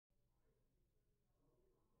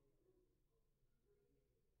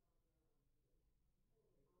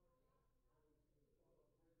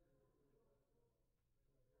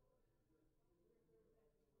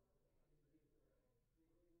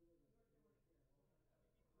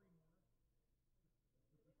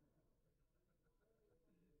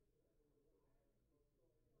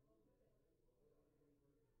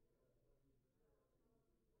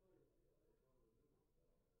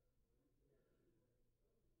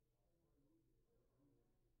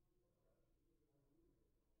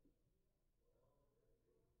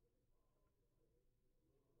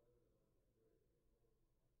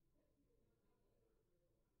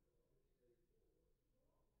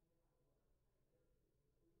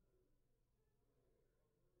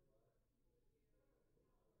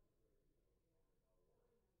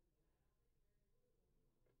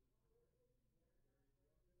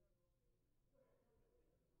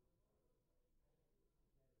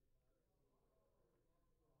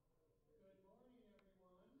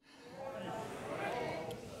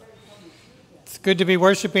Good to be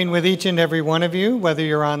worshiping with each and every one of you, whether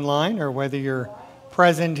you're online or whether you're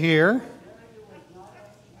present here.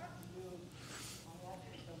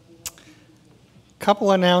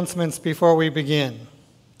 Couple announcements before we begin.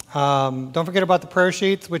 Don't forget about the prayer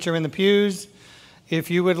sheets, which are in the pews. If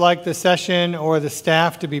you would like the session or the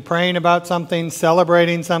staff to be praying about something,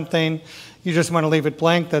 celebrating something, you just want to leave it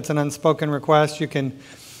blank, that's an unspoken request, you can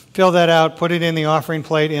fill that out, put it in the offering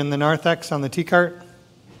plate in the narthex on the T-cart,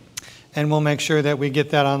 and we'll make sure that we get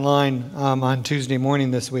that online on Tuesday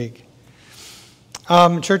morning this week.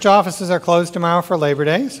 Church offices are closed tomorrow for Labor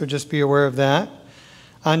Day, so just be aware of that.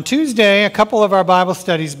 On Tuesday, a couple of our Bible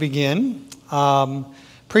studies begin.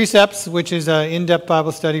 Precepts, which is an in-depth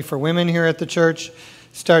Bible study for women here at the church,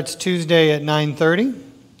 starts Tuesday at 9:30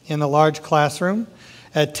 in the large classroom.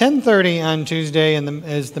 At 10:30 on Tuesday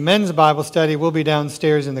is the men's Bible study. We'll be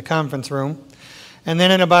downstairs in the conference room. And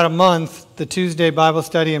then in about a month, the Tuesday Bible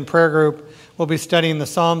study and prayer group will be studying the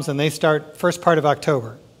Psalms, and they start first part of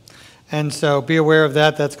October. And so be aware of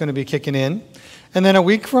that. That's going to be kicking in. And then a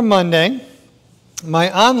week from Monday,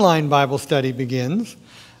 my online Bible study begins.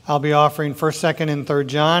 I'll be offering 1st, 2nd, and 3rd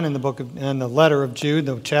John in the letter of Jude,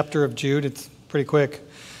 the chapter of Jude. It's pretty quick.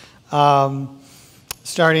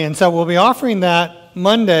 Starting, and so we'll be offering that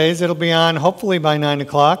Mondays. It'll be on hopefully by 9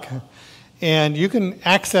 o'clock, and you can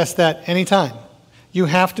access that anytime. You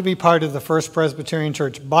have to be part of the First Presbyterian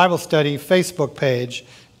Church Bible Study Facebook page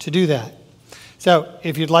to do that. So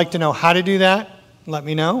if you'd like to know how to do that, let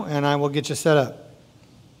me know, and I will get you set up.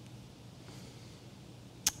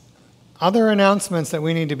 Other announcements that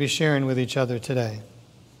we need to be sharing with each other today.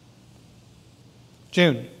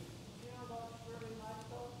 June.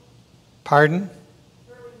 Pardon?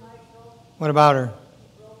 What about her?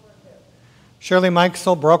 Shirley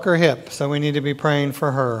Mikesell broke her hip, so we need to be praying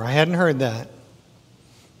for her. I hadn't heard that.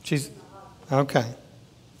 She's okay.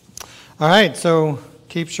 All right, so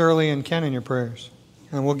keep Shirley and Ken in your prayers.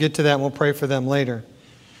 And we'll get to that and we'll pray for them later.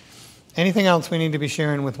 Anything else we need to be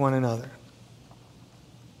sharing with one another?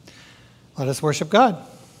 Let us worship God.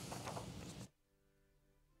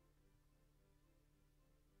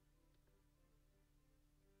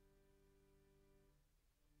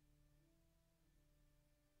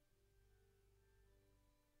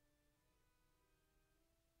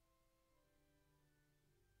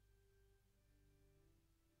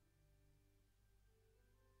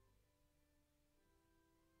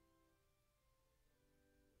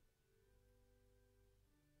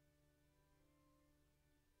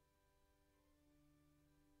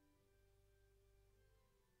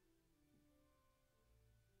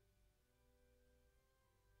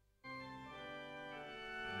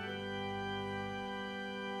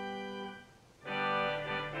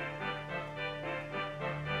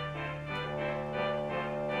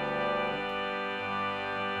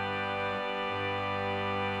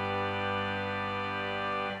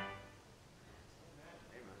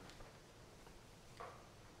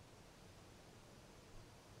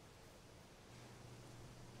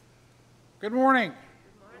 Good morning.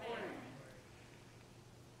 Good morning.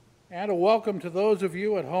 And a welcome to those of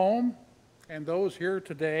you at home and those here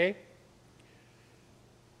today.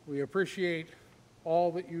 We appreciate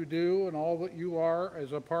all that you do and all that you are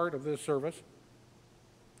as a part of this service.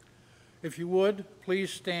 If you would, please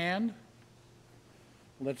stand.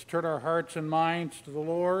 Let's turn our hearts and minds to the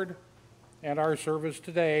Lord and our service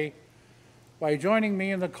today by joining me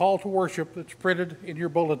in the call to worship that's printed in your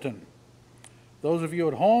bulletin. Those of you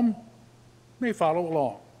at home may follow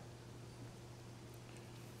along.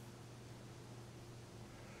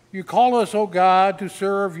 You call us, O God, to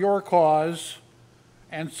serve your cause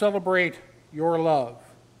and celebrate your love.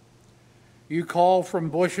 You call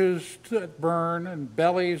from bushes that burn and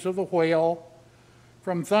bellies of the whale,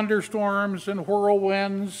 from thunderstorms and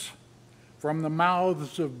whirlwinds, from the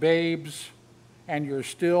mouths of babes, and your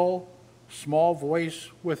still, small voice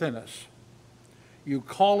within us. You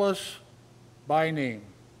call us by name.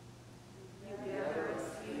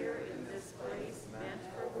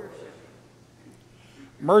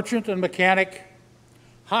 Merchant and mechanic,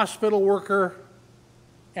 hospital worker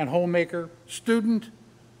and homemaker, student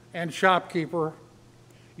and shopkeeper,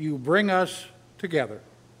 you bring us together.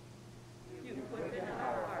 You put in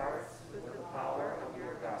our hearts with the power of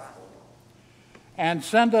your gospel. And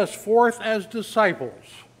send us forth as disciples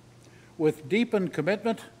with deepened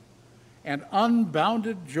commitment and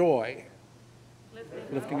unbounded joy,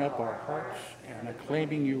 lifting up our hearts and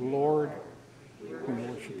acclaiming you, Lord. We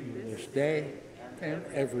worship you this day and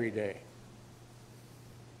every day.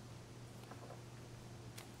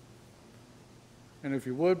 And if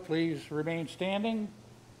you would, please remain standing.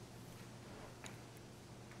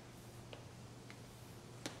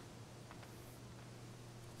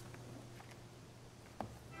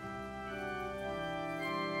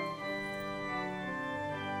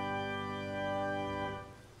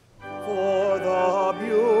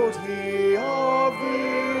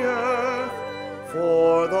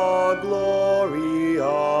 for the glory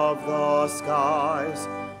of the skies,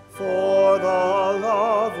 for the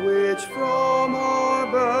love which from our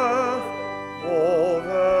birth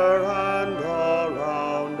over and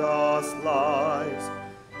around us lies.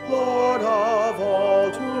 Lord of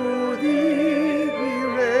all, to thee we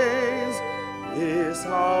raise this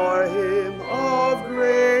our hymn of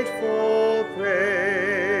grateful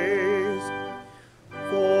praise.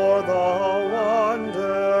 For the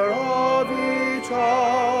wonder of each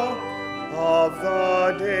hour of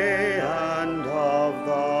the day and of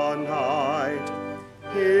the night,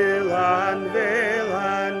 hill and vale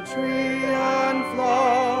and tree and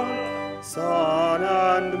flower, sun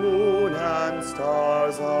and moon and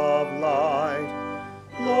stars of light.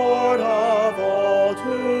 Lord of all,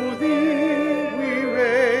 to thee we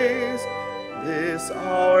raise this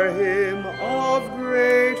our hymn of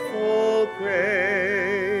grateful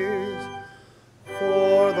praise.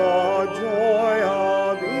 For the joy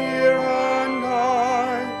of ear and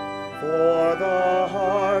eye, for the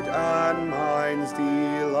heart and mind's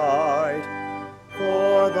delight,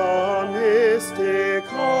 for the mystic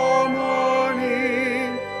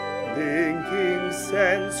harmony, linking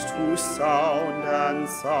sense to sound and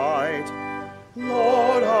sight.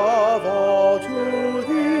 Lord of all, to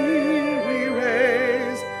thee we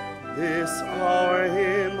raise this our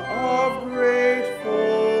hymn of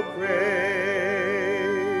grateful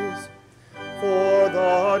praise. For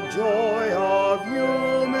the joy of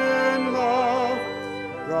human love,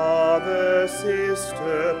 brother,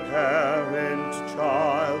 sister, parent,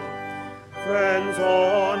 child, friends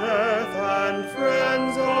on earth and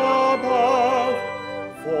friends above,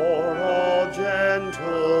 for all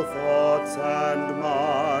gentle thoughts and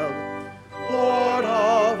mild. Lord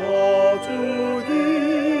of all, to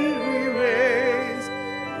thee we raise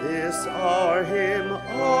this our hymn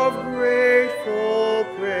of grateful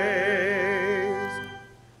praise.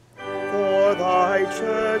 For thy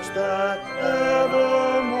church that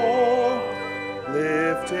evermore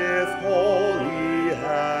lifteth holy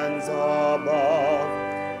hands above,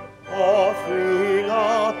 offering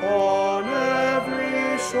up on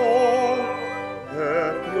every shore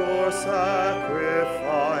her pure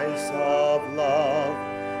sacrifice of love.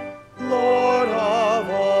 Lord of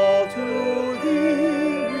all, to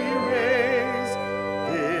thee we raise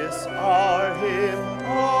this our hymn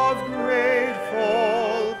of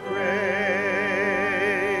grateful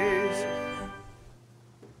praise.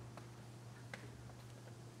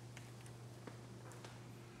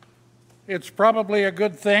 It's probably a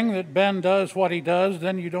good thing that Ben does what he does,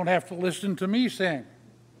 then you don't have to listen to me sing.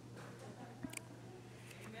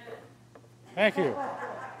 Thank you.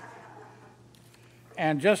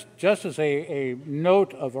 And just as a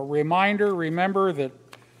note of a reminder, remember that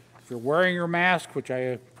if you're wearing your mask, which I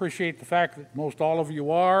appreciate the fact that most all of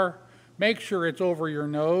you are, make sure it's over your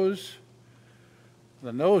nose.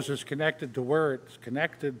 The nose is connected to where it's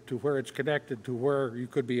connected to where it's connected to where you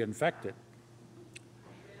could be infected.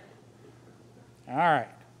 All right.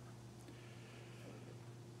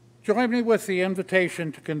 Join me with the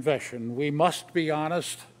invitation to confession. We must be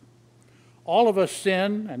honest. All of us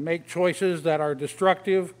sin and make choices that are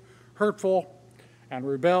destructive, hurtful, and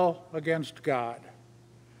rebel against God.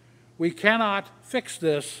 We cannot fix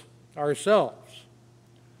this ourselves.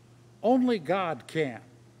 Only God can.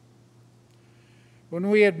 When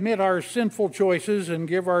we admit our sinful choices and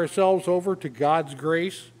give ourselves over to God's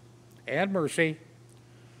grace and mercy,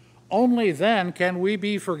 only then can we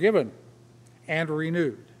be forgiven and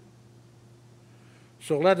renewed.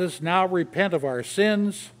 So let us now repent of our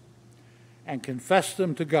sins and confess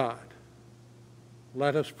them to God.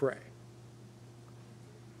 Let us pray.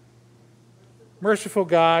 Merciful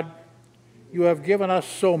God, you have given us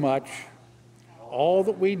so much. All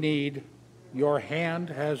that we need, your hand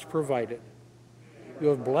has provided. You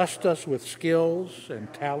have blessed us with skills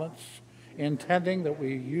and talents, intending that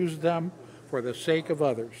we use them for the sake of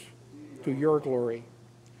others, to your glory.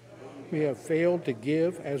 We have failed to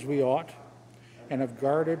give as we ought, and have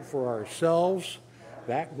guarded for ourselves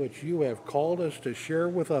that which you have called us to share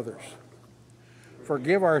with others.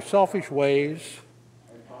 Forgive our selfish ways.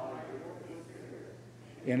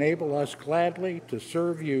 Enable us gladly to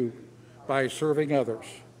serve you by serving others.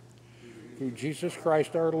 Through Jesus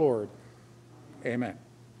Christ our Lord. Amen.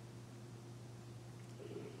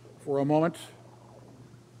 For a moment,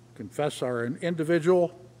 confess our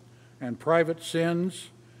individual and private sins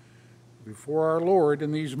before our Lord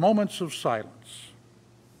in these moments of silence.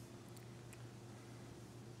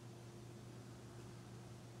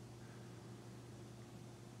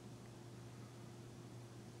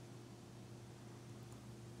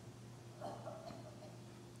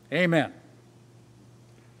 Amen.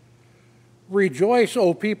 Rejoice,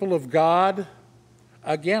 O people of God.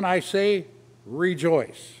 Again, I say,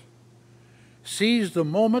 rejoice. Seize the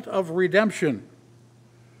moment of redemption.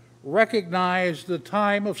 Recognize the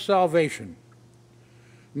time of salvation.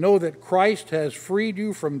 Know that Christ has freed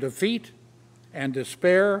you from defeat and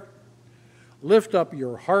despair. Lift up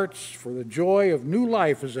your hearts, for the joy of new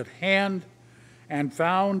life is at hand and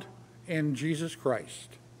found in Jesus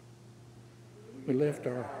Christ. We lift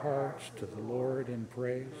our hearts to the Lord in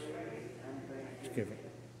praise. Thanksgiving.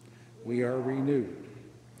 We are renewed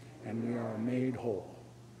and we are made whole,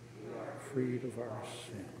 freed of our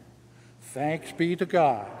sin. Thanks be to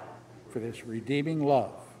God for this redeeming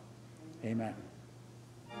love. Amen.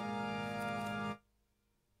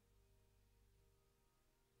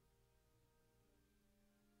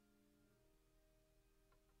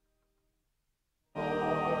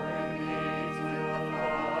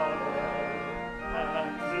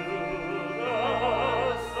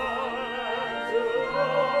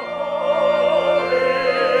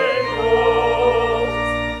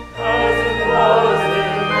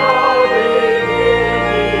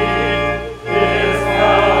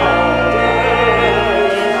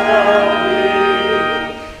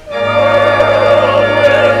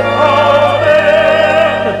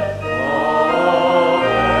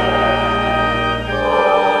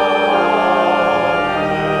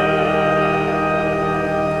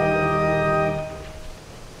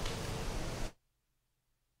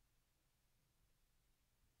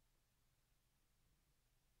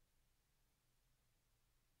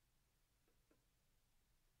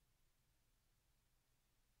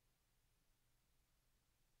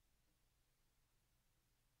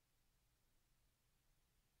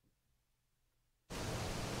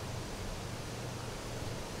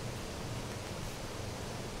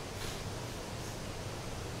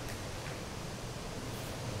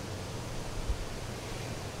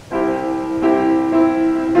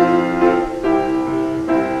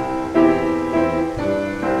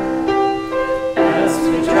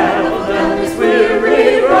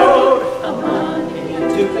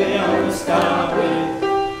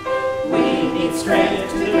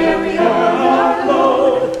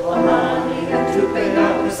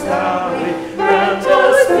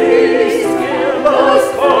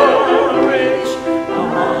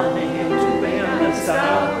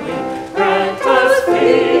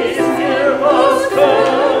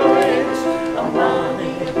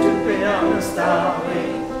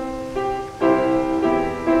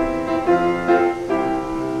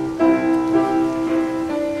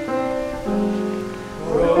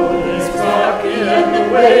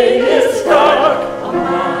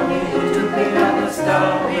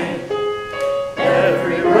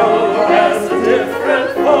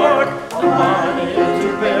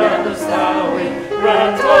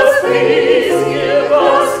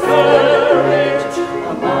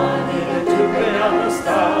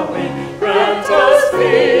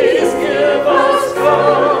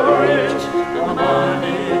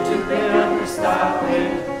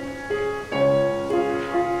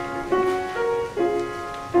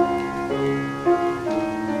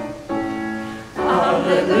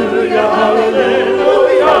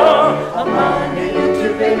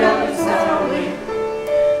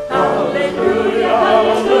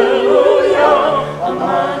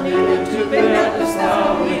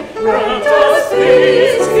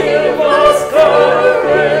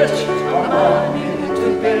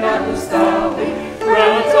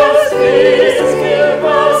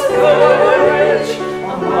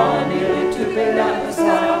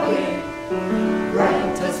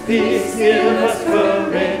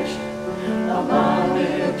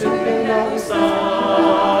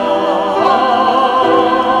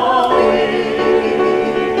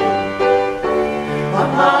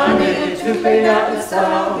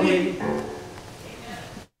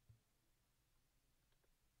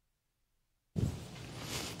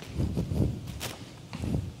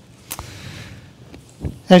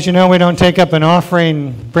 As you know, we don't take up an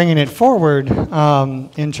offering bringing it forward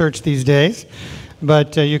in church these days,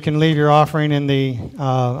 but you can leave your offering in the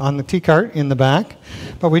on the tea cart in the back.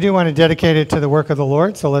 But we do want to dedicate it to the work of the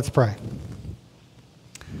Lord, so let's pray.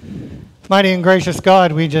 Mighty and gracious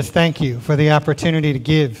God, we just thank you for the opportunity to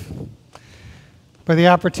give, for the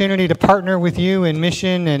opportunity to partner with you in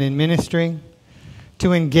mission and in ministry,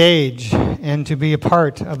 to engage and to be a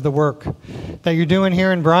part of the work that you're doing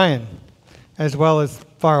here in Bryan, as well as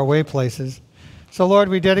far away places. So Lord,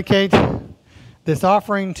 we dedicate this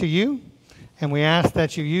offering to you, and we ask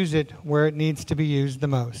that you use it where it needs to be used the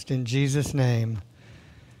most. In Jesus' name,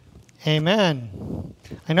 amen.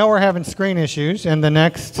 I know we're having screen issues, and the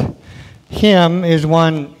next hymn is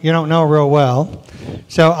one you don't know real well.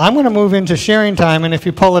 So I'm going to move into sharing time, and if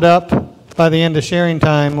you pull it up by the end of sharing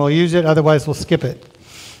time, we'll use it. Otherwise, we'll skip it.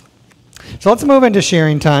 So let's move into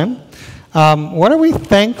sharing time. What are we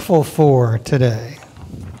thankful for today?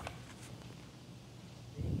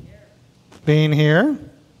 Being here.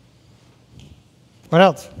 What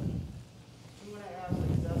else?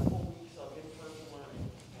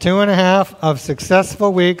 2.5 of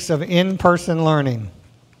successful weeks of in-person learning.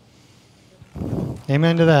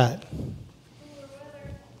 Amen to that.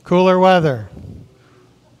 Cooler weather.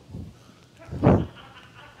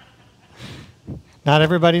 Not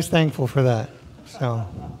everybody's thankful for that. So,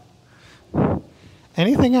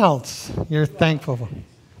 anything else you're thankful for?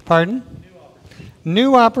 Pardon?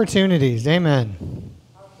 New opportunities. Amen.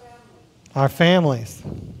 Our families.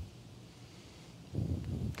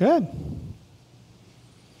 Good.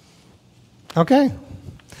 Okay.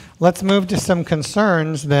 Let's move to some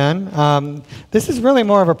concerns then. This is really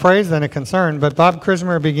more of a praise than a concern, but Bob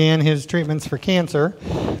Krismer began his treatments for cancer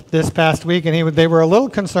this past week, and they were a little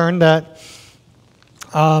concerned that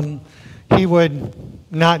he would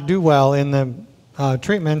not do well in the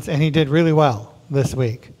treatments, and he did really well this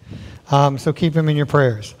week. So keep him in your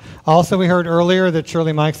prayers. Also, we heard earlier that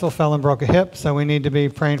Shirley Mikesell fell and broke a hip, so we need to be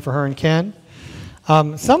praying for her and Ken.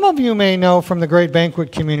 Some of you may know from the Great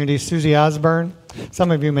Banquet community Susie Osborne.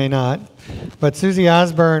 Some of you may not. But Susie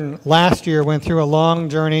Osborne last year went through a long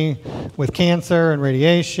journey with cancer and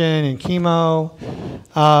radiation and chemo.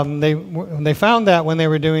 They found that when they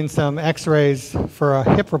were doing some x-rays for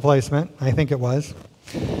a hip replacement, I think it was.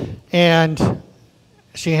 And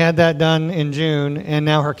she had that done in June, and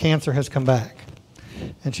now her cancer has come back.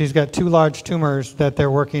 And she's got 2 large tumors that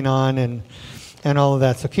they're working on and all of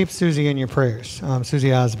that. So keep Susie in your prayers,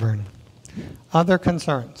 Susie Osborne. Other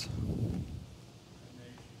concerns?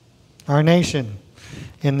 Our nation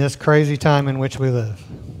in this crazy time in which we live.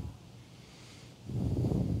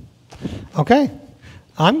 Okay.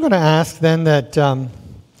 I'm going to ask then that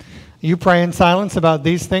you pray in silence about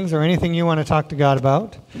these things or anything you want to talk to God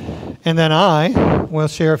about. And then I will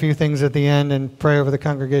share a few things at the end and pray over the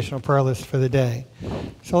congregational prayer list for the day.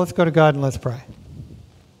 So let's go to God and let's pray.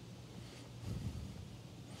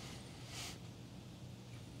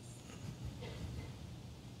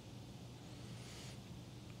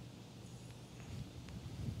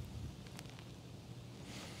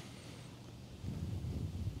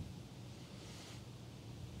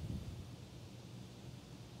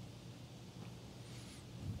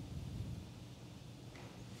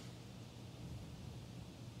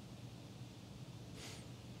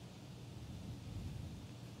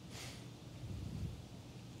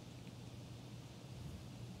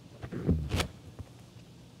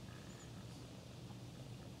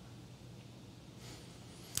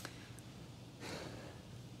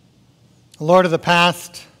 Lord of the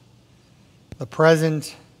past, the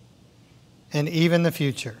present, and even the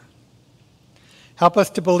future. Help us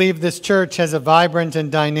to believe this church has a vibrant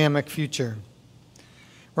and dynamic future.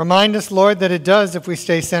 Remind us, Lord, that it does if we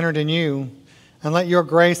stay centered in you, and let your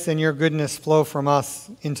grace and your goodness flow from us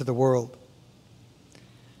into the world.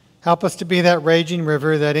 Help us to be that raging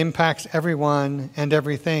river that impacts everyone and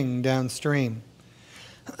everything downstream.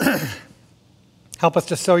 Help us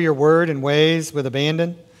to sow your word and ways with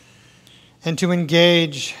abandon, and to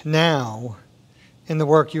engage now in the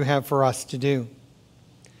work you have for us to do.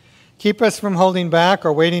 Keep us from holding back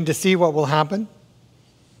or waiting to see what will happen.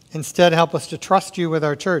 Instead, help us to trust you with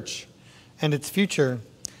our church and its future,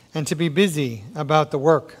 and to be busy about the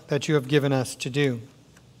work that you have given us to do.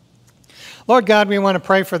 Lord God, we want to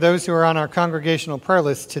pray for those who are on our congregational prayer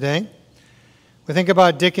list today. We think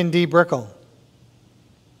about Dick and Dee Brickle,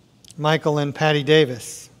 Michael and Patty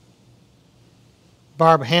Davis,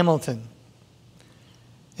 Barb Hamilton,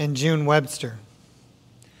 and June Webster.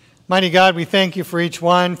 Mighty God, we thank you for each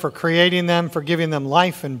one, for creating them, for giving them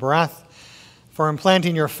life and breath, for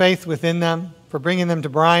implanting your faith within them, for bringing them to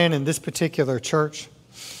Bryan and this particular church.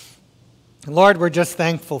 Lord, we're just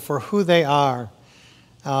thankful for who they are,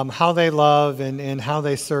 how they love, and how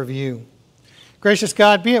they serve you. Gracious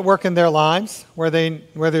God, be at work in their lives, where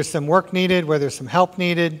there's some work needed, where there's some help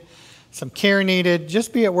needed, some care needed.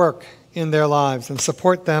 Just be at work in their lives and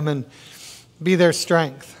support them and be their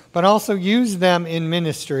strength, but also use them in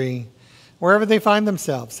ministry wherever they find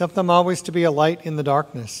themselves. Help them always to be a light in the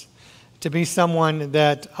darkness, to be someone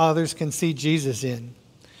that others can see Jesus in.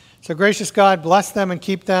 So gracious God, bless them and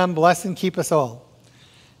keep them. Bless and keep us all.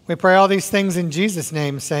 We pray all these things in Jesus'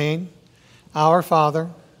 name, saying, Our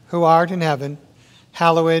Father, who art in heaven,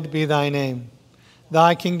 hallowed be thy name.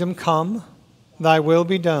 Thy kingdom come, thy will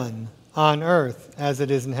be done, on earth as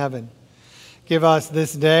it is in heaven. Give us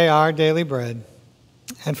this day our daily bread,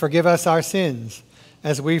 and forgive us our sins,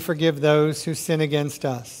 as we forgive those who sin against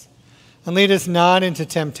us. And lead us not into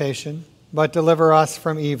temptation, but deliver us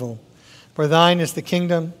from evil. For thine is the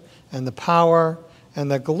kingdom, and the power, and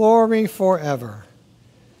the glory forever.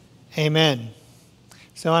 Amen.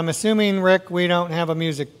 So I'm assuming, Rick, we don't have a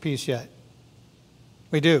music piece yet.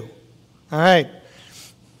 We do. All right.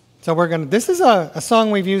 So this is a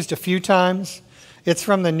song we've used a few times. It's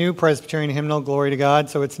from the New Presbyterian Hymnal, Glory to God,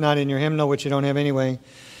 so it's not in your hymnal, which you don't have anyway.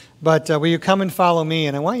 But will you come and follow me?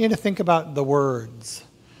 And I want you to think about the words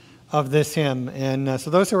of this hymn. And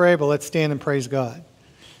so those who are able, let's stand and praise God.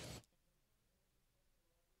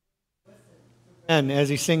 And as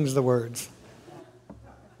he sings the words.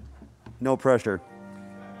 No pressure.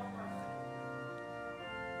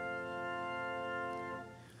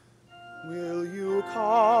 Will you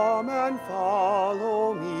come and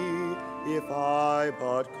follow me if I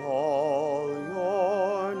but call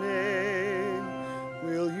your name?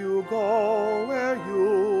 Will you go where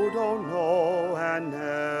you don't know and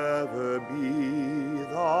never be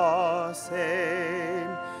the same?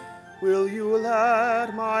 Will you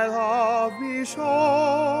let my love be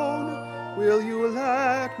shown? Will you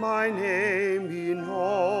let my name be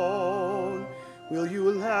known? Will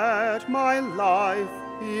you let my life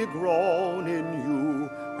be grown in you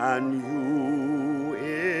and you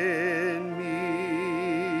in me?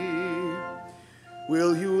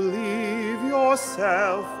 Will you leave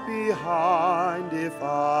yourself behind if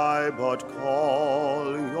I but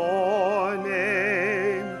call your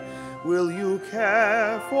name? Will you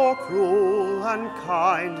care for cruel and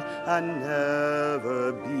kind and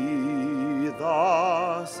never be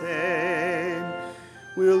the same?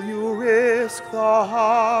 Will you risk the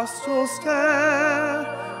hostile stare?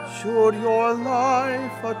 Should your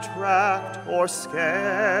life attract or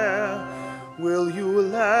scare? Will you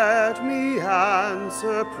let me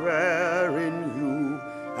answer prayer in you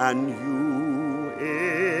and you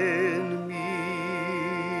in me?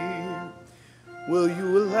 Will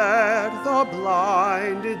you let the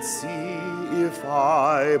blinded see if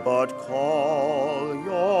I but call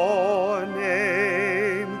your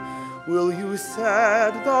name? Will you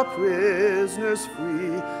set the prisoners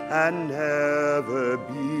free and never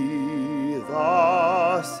be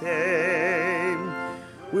the same?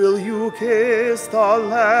 Will you kiss the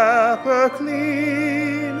leper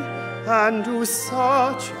clean and do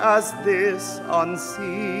such as this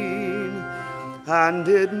unseen and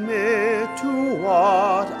admit to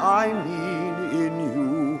what I mean in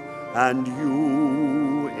you and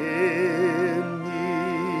you in me?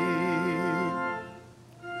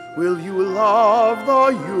 Will you love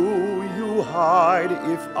the you hide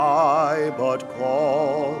if I but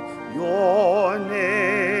call your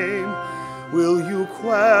name? Will you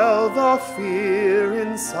quell the fear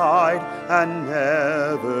inside and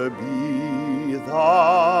never be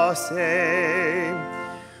the same?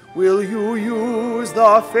 Will you use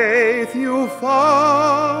the faith you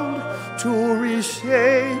found to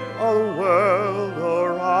reshape a world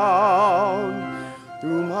around?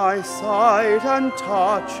 Through my sight and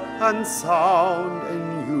touch and sound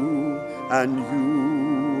in you and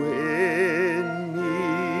you in me.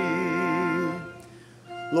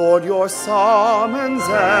 Lord, your summons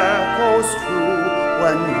echoes true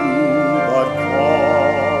when you but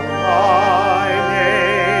call my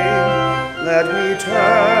name. Let me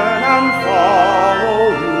turn and follow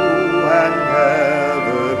you and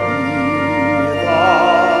never be the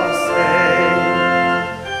same.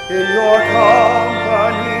 In your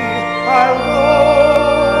company I'll go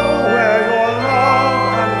where your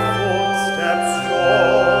love and footsteps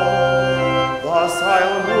show. Thus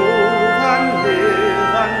I'll move and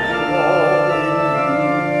live and grow in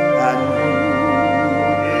you and you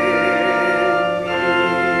in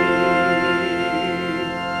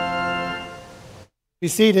me. Be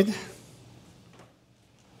seated.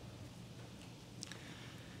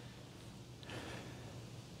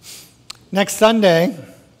 Next Sunday,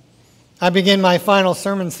 I begin my final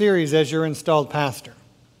sermon series as your installed pastor.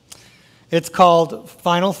 It's called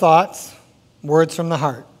Final Thoughts, Words from the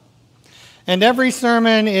Heart. And every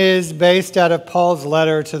sermon is based out of Paul's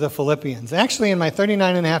letter to the Philippians. Actually, in my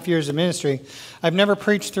 39 and a half years of ministry, I've never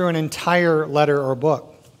preached through an entire letter or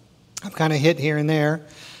book. I've kind of hit here and there,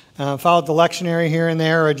 followed the lectionary here and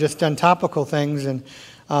there, or just done topical things, and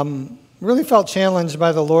really felt challenged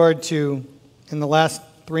by the Lord to, in the last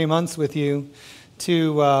 3 months with you,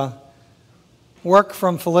 to work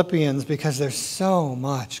from Philippians, because there's so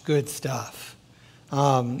much good stuff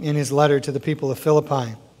in his letter to the people of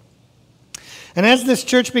Philippi. And as this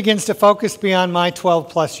church begins to focus beyond my 12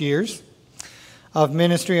 plus years of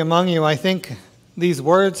ministry among you, I think these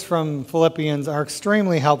words from Philippians are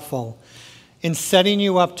extremely helpful in setting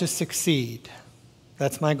you up to succeed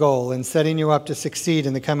That's my goal in setting you up to succeed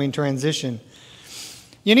in the coming transition.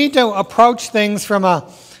 You need to approach things from a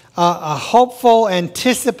hopeful,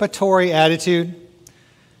 anticipatory attitude.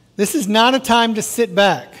 This is not a time to sit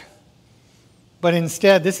back, but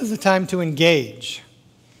instead, this is a time to engage.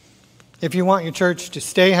 If you want your church to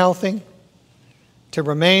stay healthy, to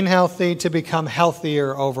remain healthy, to become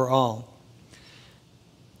healthier overall.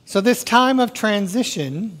 So this time of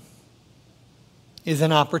transition is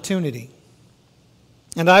an opportunity.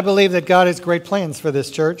 And I believe that God has great plans for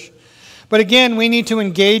this church. But again, we need to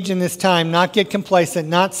engage in this time, not get complacent,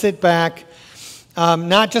 not sit back,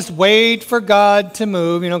 not just wait for God to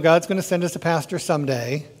move. You know, God's going to send us a pastor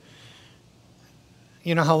someday.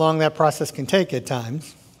 You know how long that process can take at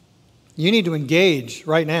times. You need to engage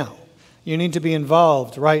right now. You need to be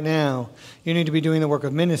involved right now. You need to be doing the work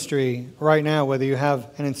of ministry right now, whether you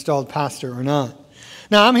have an installed pastor or not.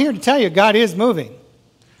 Now, I'm here to tell you, God is moving,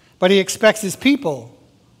 but He expects His people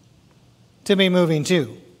to be moving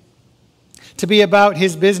too, to be about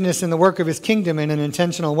His business and the work of His kingdom in an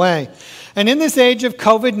intentional way. And in this age of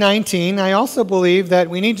COVID-19, I also believe that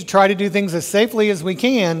we need to try to do things as safely as we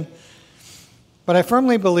can, but I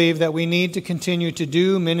firmly believe that we need to continue to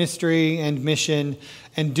do ministry and mission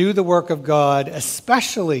and do the work of God,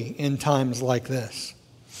 especially in times like this.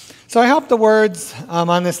 So I hope the words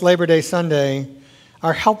on this Labor Day Sunday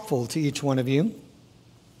are helpful to each one of you.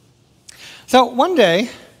 So one day,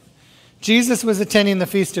 Jesus was attending the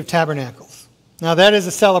Feast of Tabernacles. Now that is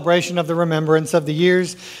a celebration of the remembrance of the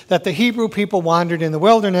years that the Hebrew people wandered in the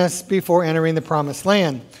wilderness before entering the Promised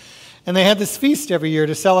Land. And they had this feast every year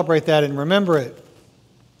to celebrate that and remember it.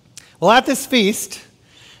 Well, at this feast,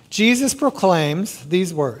 Jesus proclaims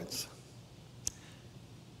these words,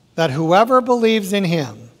 that whoever believes in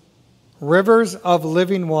Him, rivers of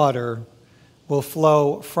living water will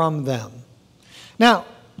flow from them. Now,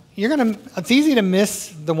 it's easy to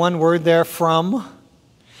miss the one word there, from,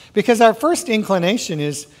 because our first inclination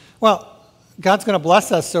is, well, God's going to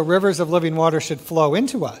bless us, so rivers of living water should flow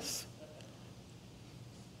into us.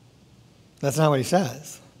 That's not what He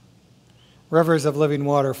says. Rivers of living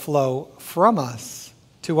water flow from us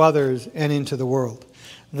to others and into the world.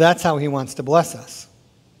 That's how He wants to bless us.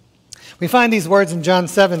 We find these words in John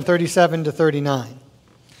 7:37-39.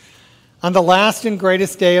 On the last and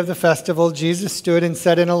greatest day of the festival, Jesus stood and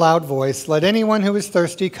said in a loud voice, "Let anyone who is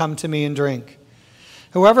thirsty come to me and drink.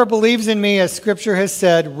 Whoever believes in me, as Scripture has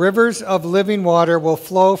said, rivers of living water will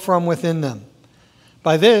flow from within them."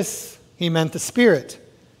 By this, He meant the Spirit,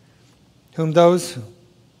 whom those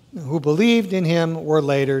who believed in Him were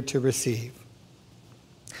later to receive.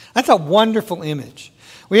 That's a wonderful image.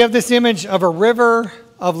 We have this image of a river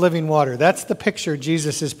of living water. That's the picture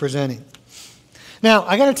Jesus is presenting. Now,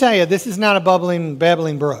 I got to tell you, this is not a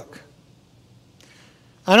babbling brook.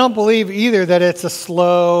 I don't believe either that it's a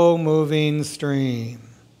slow-moving stream.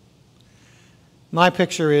 My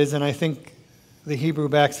picture is, and I think the Hebrew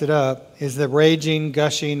backs it up, is the raging,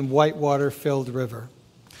 gushing, whitewater-filled river.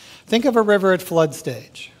 Think of a river at flood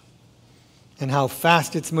stage and how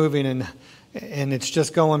fast it's moving and it's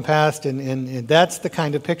just going past, and that's the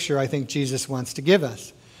kind of picture I think Jesus wants to give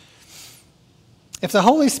us. If the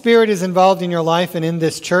Holy Spirit is involved in your life and in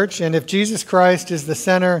this church, and if Jesus Christ is the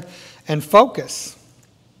center and focus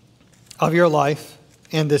of your life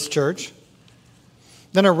and this church,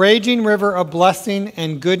 then a raging river of blessing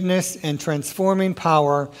and goodness and transforming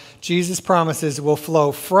power, Jesus promises, will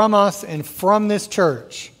flow from us and from this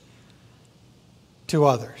church to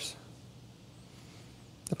others.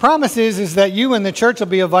 The promise is that you and the church will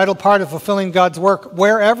be a vital part of fulfilling God's work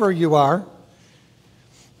wherever you are.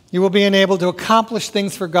 You will be enabled to accomplish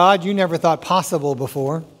things for God you never thought possible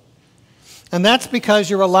before. And that's because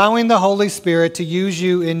you're allowing the Holy Spirit to use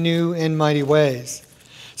you in new and mighty ways.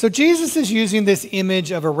 So Jesus is using this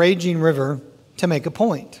image of a raging river to make a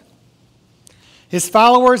point. His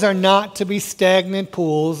followers are not to be stagnant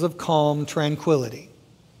pools of calm tranquility.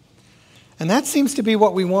 And that seems to be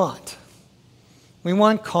what we want. We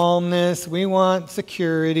want calmness, we want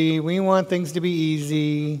security, we want things to be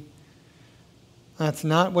easy. That's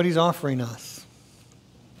not what He's offering us.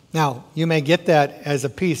 Now, you may get that as a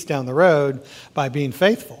piece down the road by being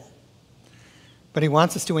faithful. But He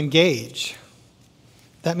wants us to engage.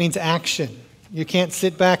 That means action. You can't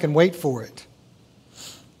sit back and wait for it.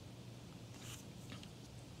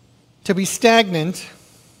 To be stagnant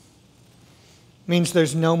means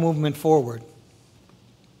there's no movement forward,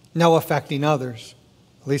 no affecting others,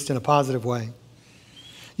 at least in a positive way.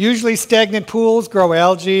 Usually stagnant pools grow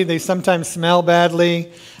algae. They sometimes smell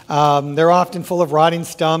badly. They're often full of rotting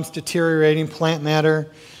stumps, deteriorating plant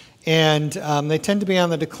matter, and they tend to be on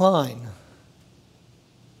the decline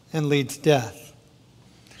and lead to death.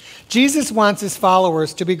 Jesus wants his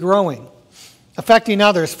followers to be growing, affecting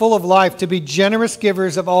others, full of life, to be generous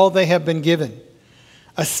givers of all they have been given.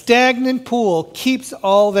 A stagnant pool keeps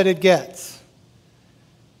all that it gets.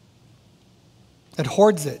 It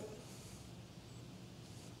hoards it.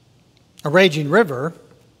 A raging river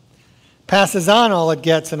passes on all it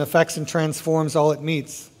gets and affects and transforms all it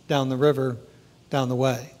meets down the river, down the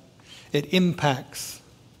way. It impacts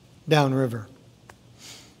downriver.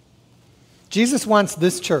 Jesus wants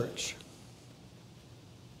this church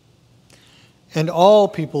and all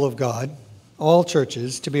people of God, all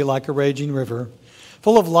churches, to be like a raging river,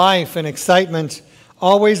 full of life and excitement,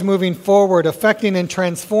 always moving forward, affecting and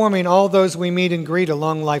transforming all those we meet and greet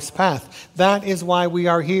along life's path. That is why we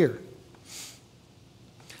are here.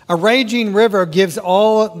 A raging river gives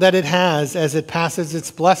all that it has as it passes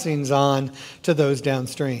its blessings on to those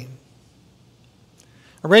downstream.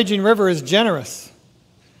 A raging river is generous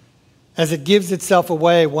as it gives itself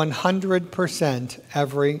away 100%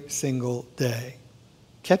 every single day.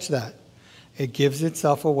 Catch that. It gives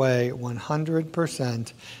itself away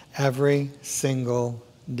 100% every single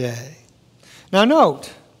day. Now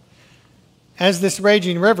note, as this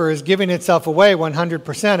raging river is giving itself away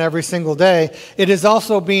 100% every single day, it is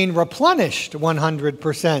also being replenished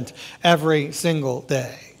 100% every single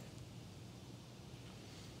day.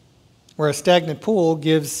 Where a stagnant pool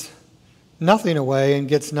gives nothing away and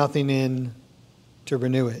gets nothing in to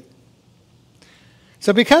renew it.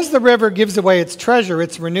 So because the river gives away its treasure,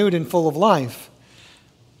 it's renewed and full of life.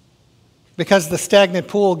 Because the stagnant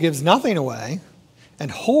pool gives nothing away and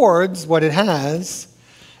hoards what it has,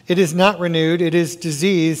 it is not renewed, it is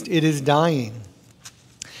diseased, it is dying.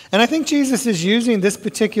 And I think Jesus is using this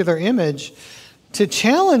particular image to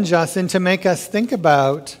challenge us and to make us think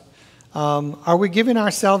about, are we giving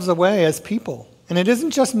ourselves away as people? And it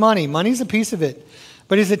isn't just money. Money's a piece of it.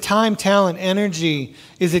 But is it time, talent, energy?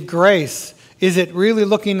 Is it grace? Is it really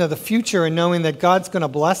looking to the future and knowing that God's going to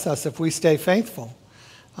bless us if we stay faithful,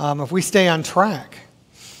 if we stay on track?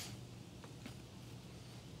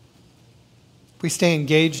 We stay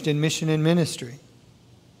engaged in mission and ministry.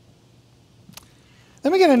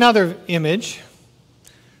 Then we get another image,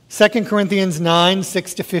 2 Corinthians 9,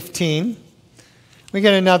 6-15. We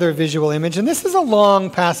get another visual image, and this is a long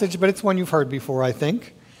passage, but it's one you've heard before, I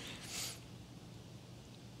think.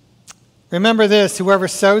 Remember this, whoever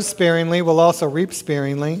sows sparingly will also reap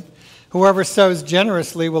sparingly. Whoever sows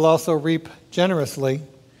generously will also reap generously.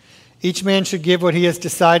 Each man should give what he has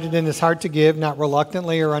decided in his heart to give, not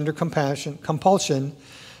reluctantly or under compulsion,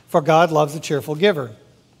 for God loves a cheerful giver.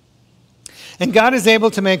 And God is able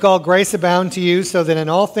to make all grace abound to you, so that in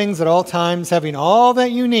all things at all times, having all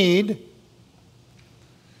that you need,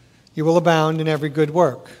 you will abound in every good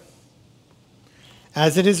work.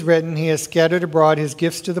 As it is written, he has scattered abroad his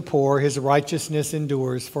gifts to the poor, his righteousness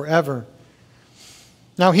endures forever.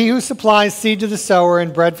 Now he who supplies seed to the sower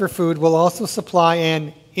and bread for food will also supply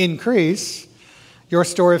and increase your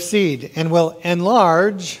store of seed, and will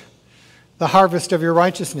enlarge the harvest of your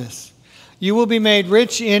righteousness. You will be made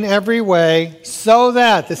rich in every way, so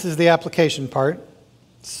that, this is the application part,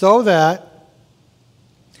 so that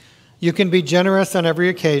you can be generous on every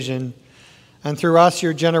occasion, and through us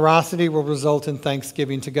your generosity will result in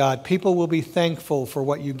thanksgiving to God. People will be thankful for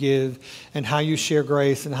what you give and how you share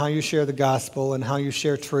grace and how you share the gospel and how you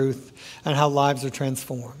share truth and how lives are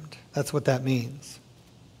transformed. That's what that means.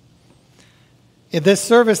 This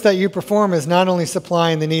service that you perform is not only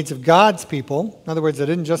supplying the needs of God's people, in other words, it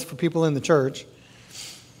isn't just for people in the church,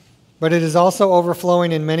 but it is also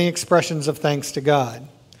overflowing in many expressions of thanks to God.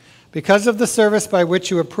 Because of the service by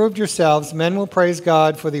which you have proved yourselves, men will praise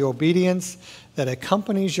God for the obedience that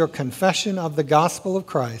accompanies your confession of the gospel of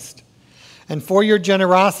Christ, and for your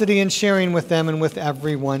generosity in sharing with them and with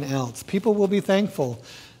everyone else. People will be thankful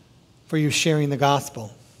for you sharing the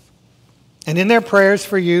gospel. And in their prayers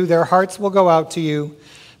for you, their hearts will go out to you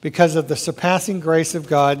because of the surpassing grace of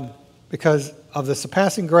God, because of the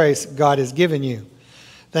surpassing grace God has given you.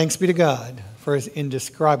 Thanks be to God for his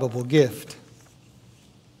indescribable gift.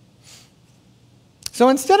 So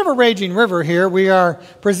instead of a raging river here, we are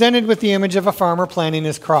presented with the image of a farmer planting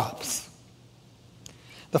his crops.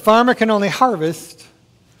 The farmer can only harvest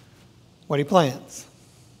what he plants.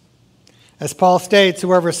 As Paul states,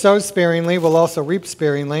 whoever sows sparingly will also reap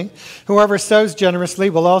sparingly. Whoever sows generously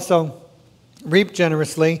will also reap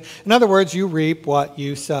generously. In other words, you reap what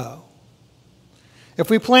you sow. If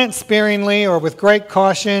we plant sparingly or with great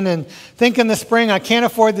caution and think in the spring, I can't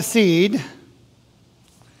afford the seed,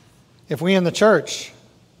 if we in the church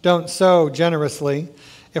don't sow generously,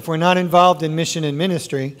 if we're not involved in mission and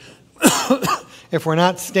ministry, if we're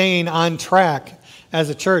not staying on track as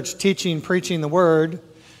a church, teaching, preaching the word,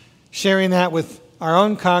 sharing that with our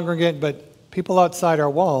own congregant, but people outside our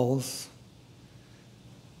walls.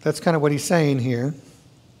 That's kind of what he's saying here.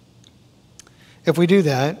 If we do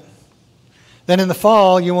that, then in the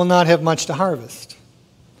fall you will not have much to harvest.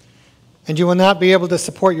 And you will not be able to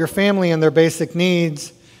support your family and their basic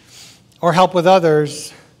needs, or help with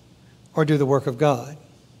others, or do the work of God.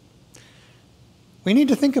 We need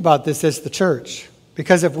to think about this as the church,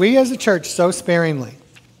 because if we as a church sow sparingly,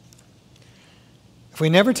 if we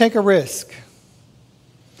never take a risk,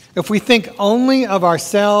 if we think only of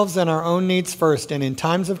ourselves and our own needs first, and in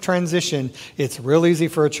times of transition, it's real easy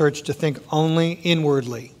for a church to think only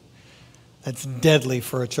inwardly. That's deadly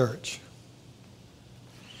for a church.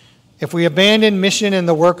 If we abandon mission and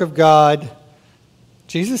the work of God,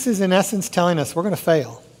 Jesus is in essence telling us we're going to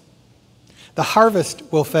fail. The harvest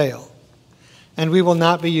will fail, and we will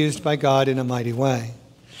not be used by God in a mighty way.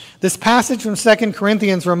 This passage from 2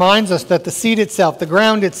 Corinthians reminds us that the seed itself, the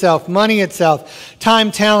ground itself, money itself,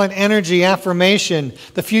 time, talent, energy, affirmation,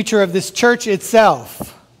 the future of this church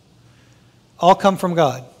itself, all come from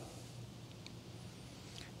God.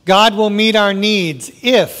 God will meet our needs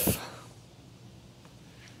if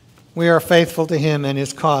we are faithful to him and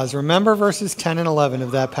his cause. Remember verses 10 and 11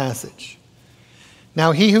 of that passage.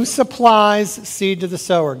 Now he who supplies seed to the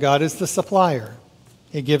sower, God is the supplier.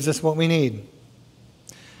 He gives us what we need.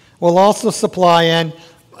 Will also supply and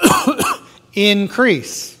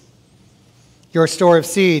increase your store of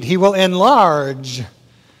seed. He will enlarge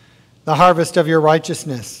the harvest of your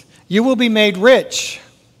righteousness. You will be made rich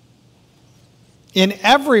in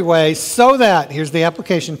every way so that, here's the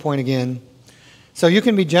application point again, so you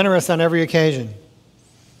can be generous on every occasion.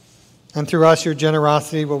 And through us, your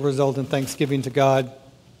generosity will result in thanksgiving to God,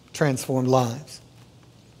 transformed lives.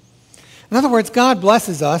 In other words, God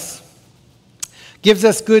blesses us, gives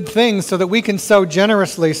us good things so that we can sow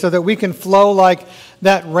generously, so that we can flow like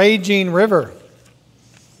that raging river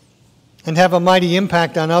and have a mighty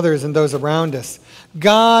impact on others and those around us.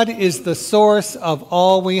 God is the source of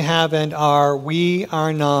all we have and are. We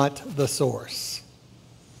are not the source.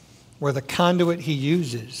 We're the conduit he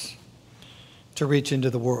uses to reach into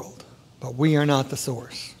the world. But we are not the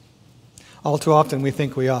source. All too often we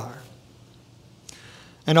think we are.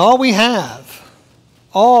 And all we have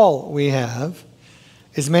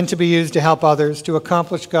is meant to be used to help others, to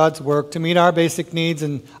accomplish God's work, to meet our basic needs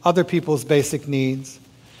and other people's basic needs.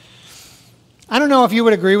 I don't know if you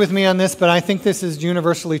would agree with me on this, but I think this is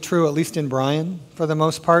universally true, at least in Bryan, for the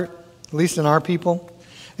most part, at least in our people,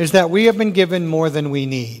 is that we have been given more than we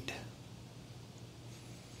need.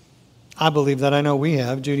 I believe that. I know we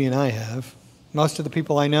have. Judy and I have. Most of the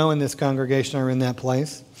people I know in this congregation are in that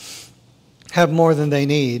place, have more than they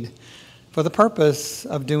need for the purpose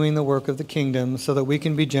of doing the work of the kingdom so that we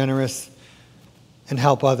can be generous and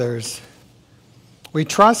help others. We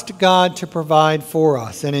trust God to provide for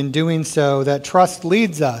us, and in doing so, that trust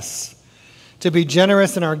leads us to be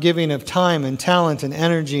generous in our giving of time and talent and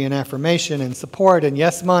energy and affirmation and support and,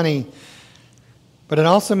 yes, money. But it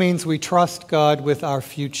also means we trust God with our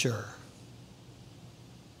future.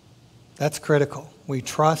 That's critical. We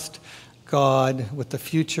trust God with the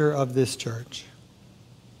future of this church.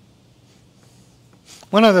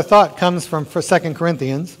 One other thought comes from 2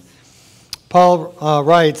 Corinthians. Paul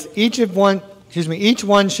writes, each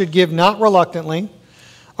one should give not reluctantly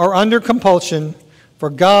or under compulsion,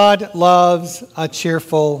 for God loves a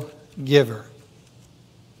cheerful giver.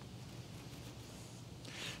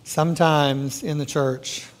 Sometimes in the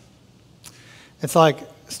church, it's like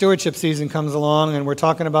stewardship season comes along and we're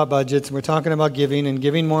talking about budgets, and we're talking about giving and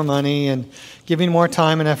giving more money and giving more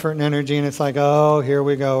time and effort and energy, and it's like, oh, here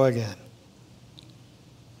we go again.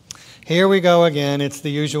 Here we go again. It's the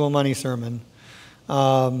usual money sermon.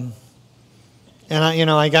 And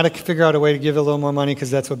I got to figure out a way to give a little more money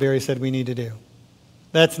because that's what Barry said we need to do.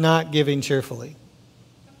 That's not giving cheerfully.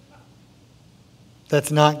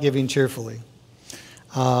 That's not giving cheerfully.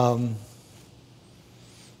 We're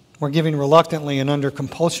giving reluctantly and under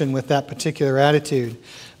compulsion with that particular attitude.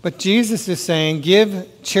 But Jesus is saying, give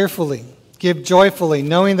cheerfully, give joyfully,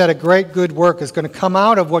 knowing that a great good work is going to come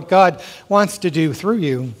out of what God wants to do through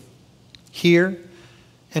you here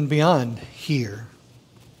and beyond here.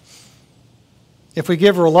 If we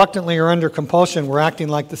give reluctantly or under compulsion, we're acting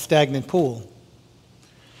like the stagnant pool.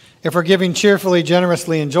 If we're giving cheerfully,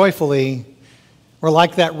 generously, and joyfully, we're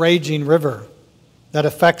like that raging river that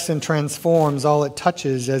affects and transforms all it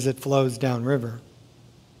touches as it flows downriver.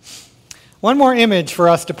 One more image for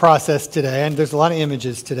us to process today, and there's a lot of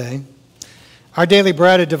images today. Our Daily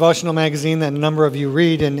Bread, a devotional magazine that a number of you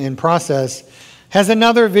read and process, has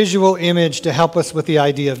another visual image to help us with the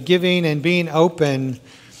idea of giving and being open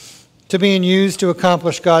to being used to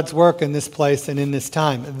accomplish God's work in this place and in this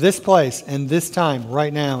time. This place and this time,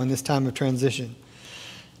 right now, in this time of transition.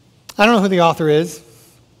 I don't know who the author is,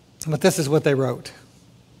 but this is what they wrote.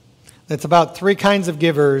 It's about 3 kinds of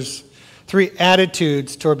givers, 3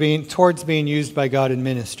 attitudes towards being used by God in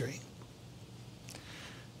ministry.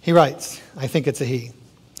 He writes, I think it's a he.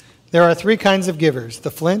 There are 3 kinds of givers: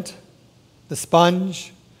 the flint, the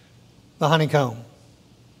sponge, the honeycomb.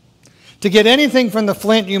 To get anything from the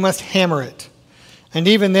flint, you must hammer it. And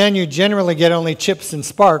even then, you generally get only chips and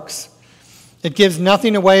sparks. It gives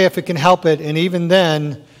nothing away if it can help it, and even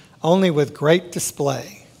then, only with great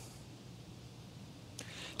display.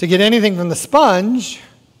 To get anything from the sponge,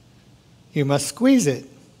 you must squeeze it.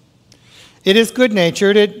 It is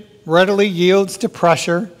good-natured. It readily yields to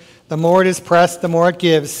pressure. The more it is pressed, the more it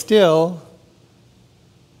gives. Still,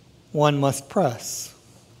 one must press.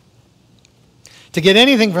 To get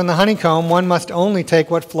anything from the honeycomb, one must only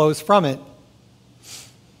take what flows from it.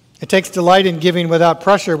 It takes delight in giving without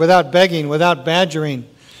pressure, without begging, without badgering.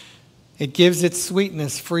 It gives its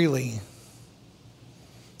sweetness freely.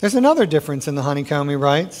 There's another difference in the honeycomb, he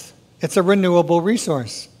writes. It's a renewable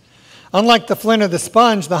resource. Unlike the flint or the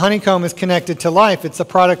sponge, the honeycomb is connected to life. It's a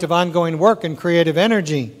product of ongoing work and creative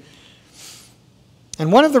energy.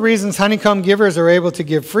 And one of the reasons honeycomb givers are able to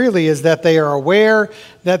give freely is that they are aware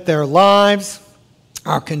that their lives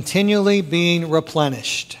are continually being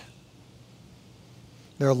replenished.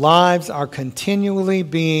 Their lives are continually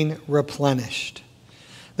being replenished.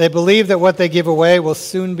 They believe that what they give away will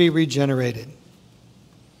soon be regenerated.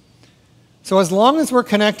 So as long as we're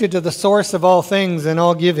connected to the source of all things and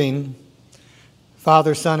all giving,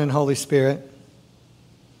 Father, Son, and Holy Spirit,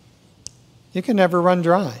 you can never run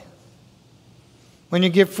dry. When you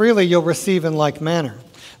give freely, you'll receive in like manner.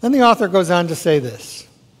 Then the author goes on to say this.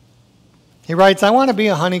 He writes, I want to be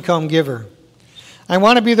a honeycomb giver. I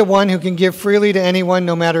want to be the one who can give freely to anyone,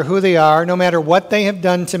 no matter who they are, no matter what they have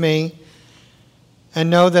done to me, and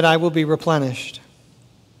know that I will be replenished.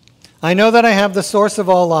 I know that I have the source of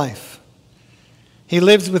all life. He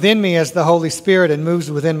lives within me as the Holy Spirit and moves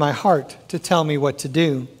within my heart to tell me what to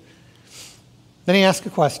do. Then he asks a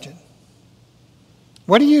question.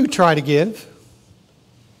 What do you try to give?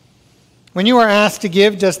 When you are asked to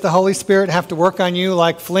give, does the Holy Spirit have to work on you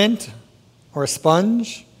like flint or a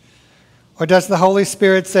sponge? Or does the Holy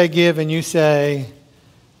Spirit say give and you say,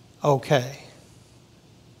 okay?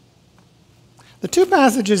 The 2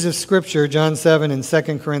 passages of Scripture, John 7 and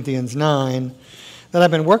 2 Corinthians 9, that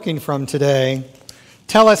I've been working from today,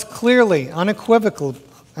 tell us clearly,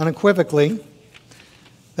 unequivocally,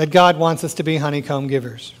 that God wants us to be honeycomb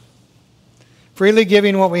givers. Freely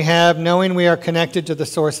giving what we have, knowing we are connected to the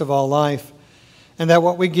source of all life, and that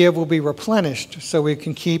what we give will be replenished so we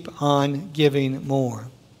can keep on giving more.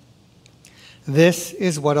 This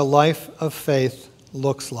is what a life of faith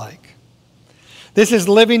looks like. This is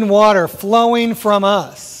living water flowing from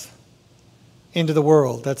us into the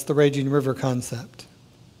world. That's the raging river concept.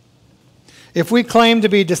 If we claim to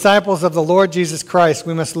be disciples of the Lord Jesus Christ,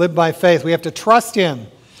 we must live by faith. We have to trust Him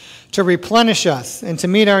to replenish us and to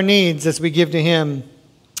meet our needs as we give to Him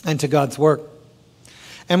and to God's work.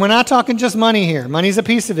 And we're not talking just money here. Money's a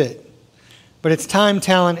piece of it. But it's time,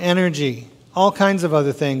 talent, energy, all kinds of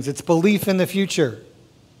other things. It's belief in the future,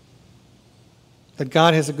 that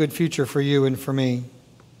God has a good future for you and for me.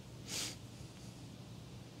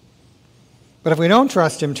 But if we don't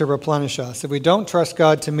trust Him to replenish us, if we don't trust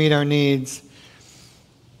God to meet our needs,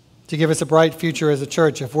 to give us a bright future as a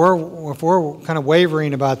church, if we're kind of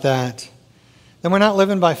wavering about that, then we're not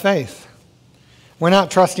living by faith. We're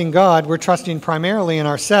not trusting God. We're trusting primarily in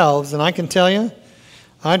ourselves. And I can tell you,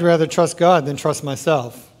 I'd rather trust God than trust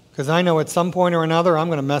myself, because I know at some point or another I'm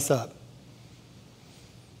going to mess up.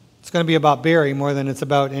 It's going to be about Barry more than it's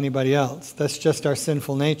about anybody else. That's just our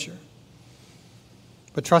sinful nature.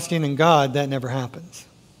 But trusting in God, that never happens.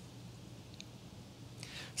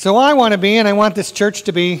 So I want to be, and I want this church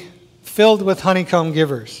to be, filled with honeycomb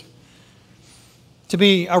givers. To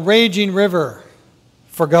be a raging river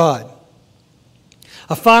for God.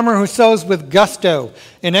 A farmer who sows with gusto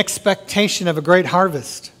in expectation of a great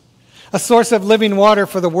harvest. A source of living water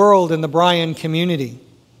for the world and the Bryan community.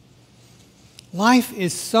 Life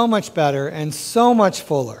is so much better and so much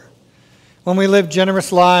fuller when we live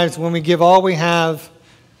generous lives, when we give all we have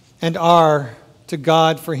and are to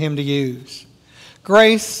God for Him to use.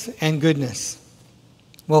 Grace and goodness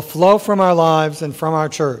will flow from our lives and from our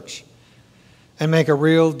church and make a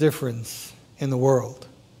real difference in the world.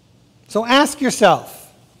 So ask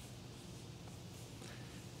yourself,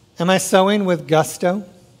 am I sowing with gusto?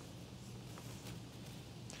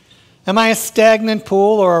 Am I a stagnant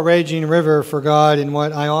pool or a raging river for God in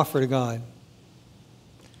what I offer to God?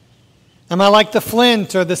 Am I like the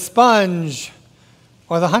flint or the sponge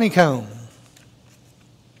or the honeycomb?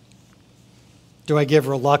 Do I give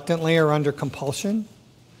reluctantly or under compulsion?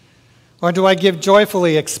 Or do I give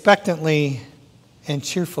joyfully, expectantly, and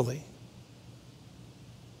cheerfully?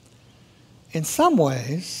 In some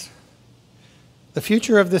ways, the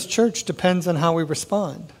future of this church depends on how we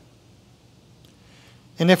respond.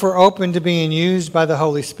 And if we're open to being used by the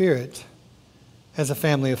Holy Spirit as a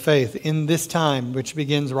family of faith in this time, which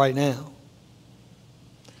begins right now.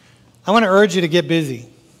 I want to urge you to get busy,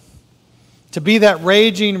 to be that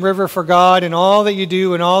raging river for God in all that you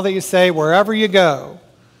do and all that you say, wherever you go.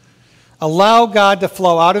 Allow God to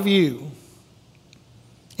flow out of you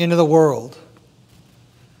into the world.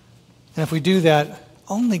 And if we do that,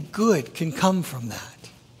 only good can come from that.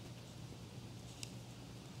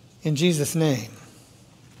 In Jesus' name,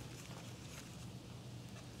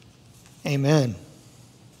 amen.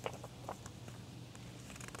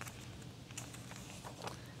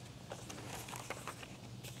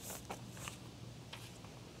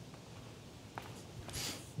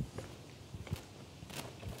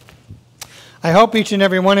 I hope each and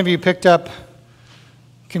every one of you picked up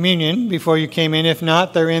communion before you came in. If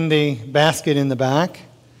not, they're in the basket in the back.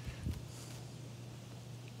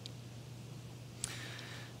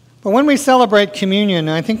 But when we celebrate communion,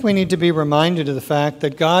 I think we need to be reminded of the fact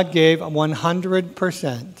that God gave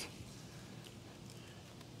 100%.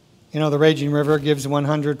 You know, the raging river gives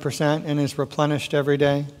 100% and is replenished every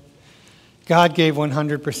day. God gave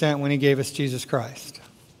 100% when he gave us Jesus Christ.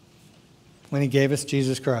 When he gave us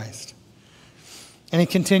Jesus Christ. And he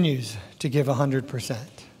continues to give 100%.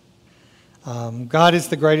 God is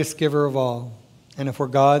the greatest giver of all. And if we're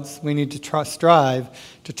God's, we need to strive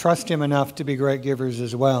to trust him enough to be great givers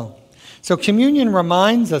as well. So communion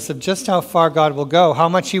reminds us of just how far God will go, how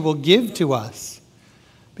much he will give to us,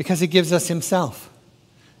 because he gives us himself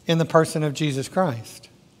in the person of Jesus Christ.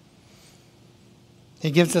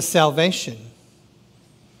 He gives us salvation,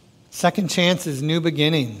 second chances, new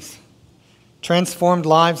beginnings, transformed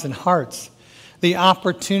lives and hearts, the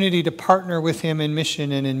opportunity to partner with him in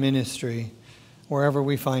mission and in ministry wherever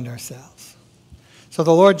we find ourselves. So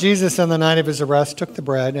the Lord Jesus, on the night of his arrest, took the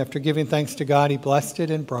bread. After giving thanks to God, he blessed it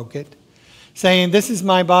and broke it, saying, "This is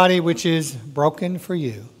my body which is broken for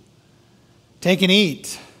you. Take and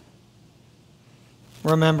eat,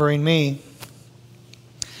 remembering me."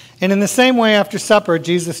 And in the same way, after supper,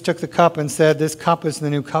 Jesus took the cup and said, "This cup is the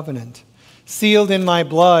new covenant, sealed in my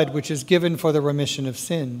blood, which is given for the remission of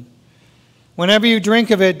sin. Whenever you drink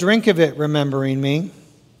of it, remembering me."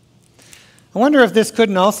 I wonder if this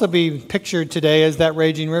couldn't also be pictured today as that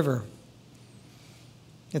raging river.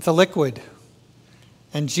 It's a liquid,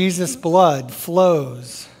 and Jesus' blood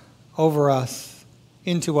flows over us,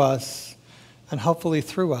 into us, and hopefully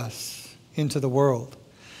through us into the world.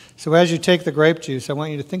 So as you take the grape juice, I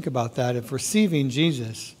want you to think about that, of receiving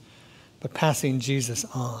Jesus, but passing Jesus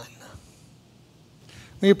on.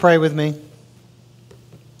 Will you pray with me?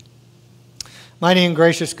 Mighty and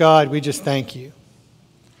gracious God, we just thank you.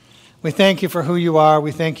 We thank you for who you are.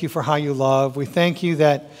 We thank you for how you love. We thank you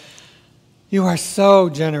that you are so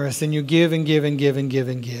generous and you give and give and give and give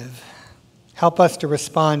and give. Help us to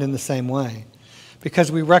respond in the same way,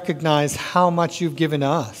 because we recognize how much you've given to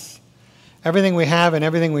us. Everything we have and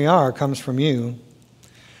everything we are comes from you.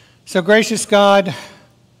 So gracious God,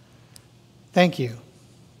 thank you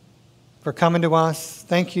for coming to us.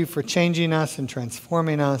 Thank you for changing us and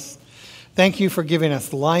transforming us. Thank you for giving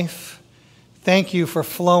us life. Thank you for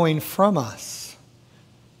flowing from us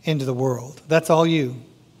into the world. That's all you.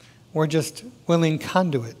 We're just willing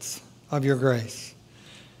conduits of your grace.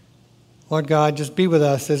 Lord God, just be with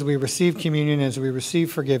us as we receive communion, as we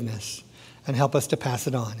receive forgiveness, and help us to pass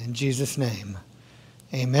it on. In Jesus' name,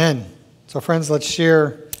 amen. So friends, let's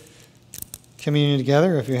share communion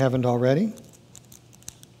together if you haven't already.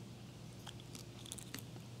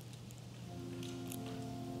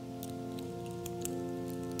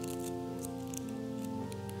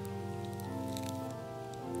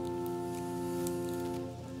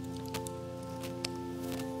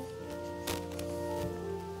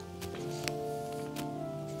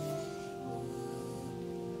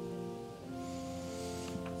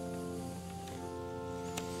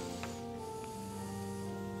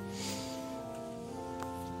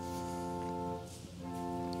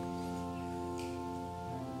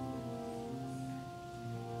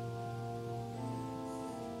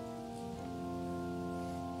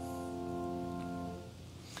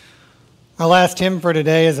 Our last hymn for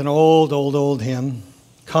today is an old hymn,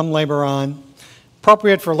 "Come Labor On,"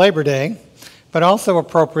 appropriate for Labor Day, but also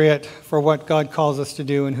appropriate for what God calls us to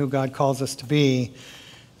do and who God calls us to be,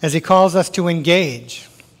 as he calls us to engage,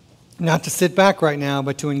 not to sit back right now,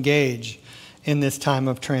 but to engage in this time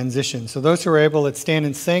of transition. So those who are able, let's stand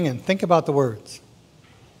and sing and think about the words.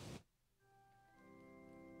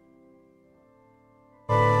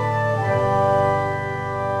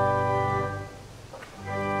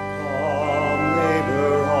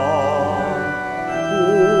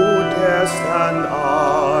 Stand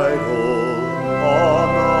idle on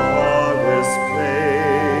the harvest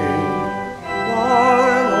plain,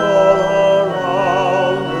 while all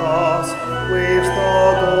around us waves the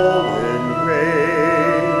golden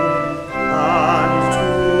grain. And to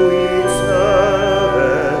each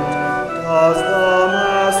servant does the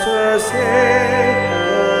Master say,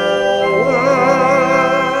 "Go work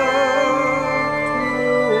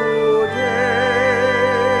today."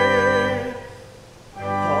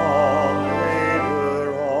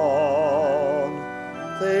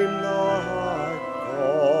 Claim the high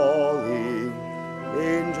calling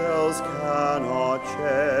angels cannot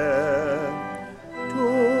share. To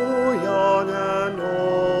young and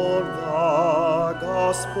old the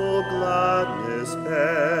gospel gladness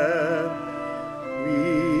bear.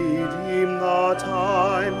 Redeem the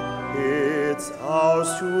time, it's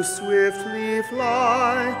ours to swiftly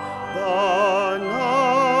fly. The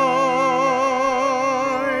night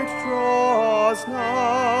draws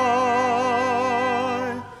nigh.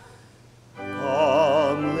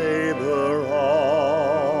 Come, labor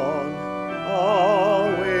on,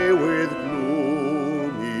 away with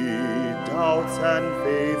gloomy doubts and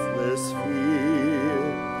faithless fear.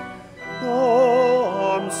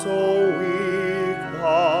 Though I'm so weak,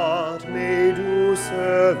 but may do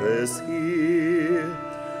service here.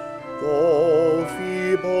 Though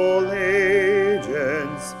feeble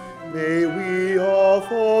agents, may we all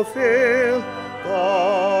fulfill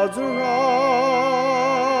God's righteous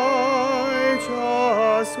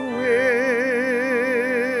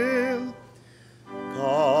will.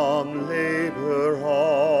 Come, labor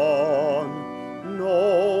on,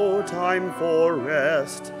 no time for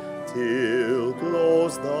rest, till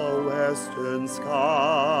glows the western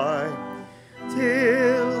sky,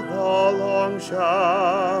 till the long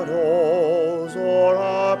shadows o'er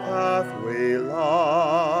our pathway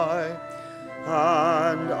lie,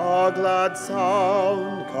 and a glad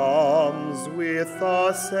sound comes with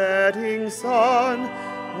the setting sun.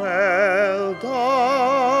 Well done,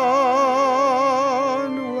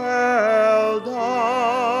 well done.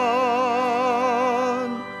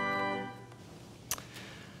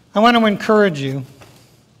 I want to encourage you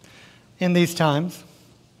in these times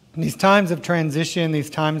of transition, these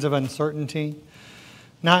times of uncertainty,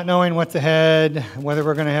 not knowing what's ahead, whether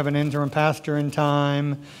we're going to have an interim pastor in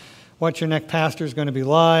time, what your next pastor is going to be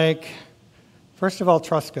like. First of all,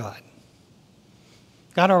 trust God.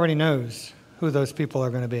 God already knows who those people are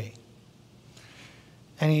going to be.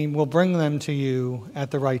 And he will bring them to you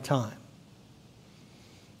at the right time.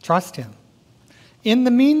 Trust him. In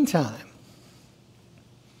the meantime,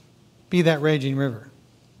 be that raging river.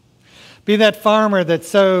 Be that farmer that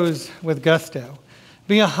sows with gusto.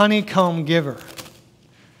 Be a honeycomb giver.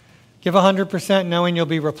 Give 100% knowing you'll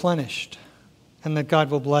be replenished and that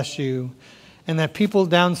God will bless you and that people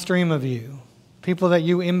downstream of you, people that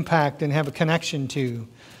you impact and have a connection to,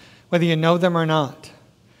 whether you know them or not,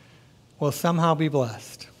 will somehow be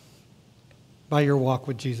blessed by your walk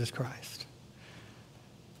with Jesus Christ.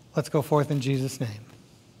 Let's go forth in Jesus' name.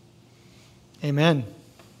 Amen.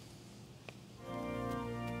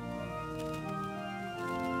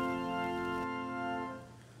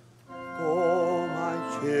 Go, my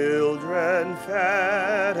children,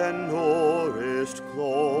 fed and nourished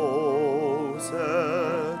closer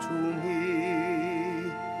to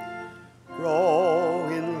me. Grow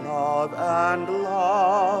in love and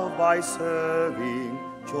love by serving,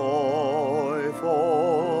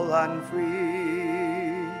 joyful and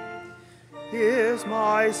free. Here's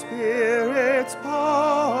my Spirit's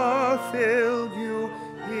power filled you.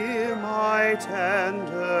 Hear my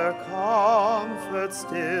tender comfort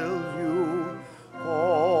still you.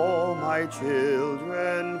 Oh, my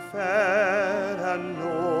children, fed and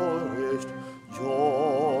nourished,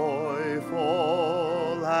 joyful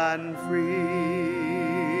and free.